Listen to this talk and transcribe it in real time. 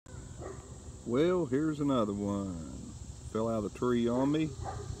Well, here's another one. Fell out of the tree on me.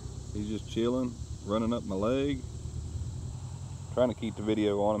 He's just chilling, running up my leg. Trying to keep the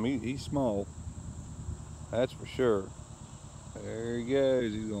video on him. He's small, that's for sure. There he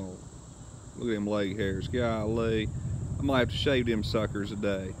goes. He's gonna look at them leg hairs. Golly, I might have to shave them suckers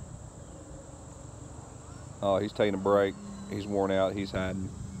today. Oh, he's taking a break. He's worn out. He's hiding.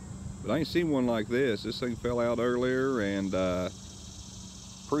 But I ain't seen one like this. This thing fell out earlier, and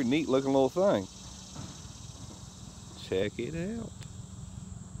pretty neat looking little thing. Check it out.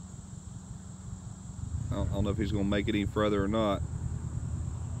 I don't know if he's gonna make it any further or not.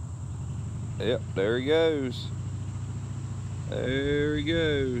 Yep, there he goes. There he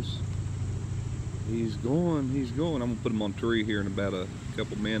goes. He's going, he's going. I'm gonna put him on tree here in about a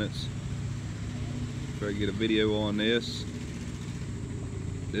couple minutes. Try to get a video on this.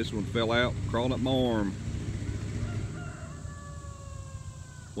 This one fell out, crawled up my arm.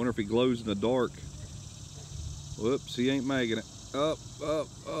 Wonder if he glows in the dark. Whoops, he ain't making it. Up, up,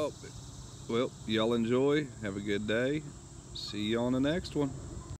 up. Well, y'all enjoy. Have a good day. See you on the next one.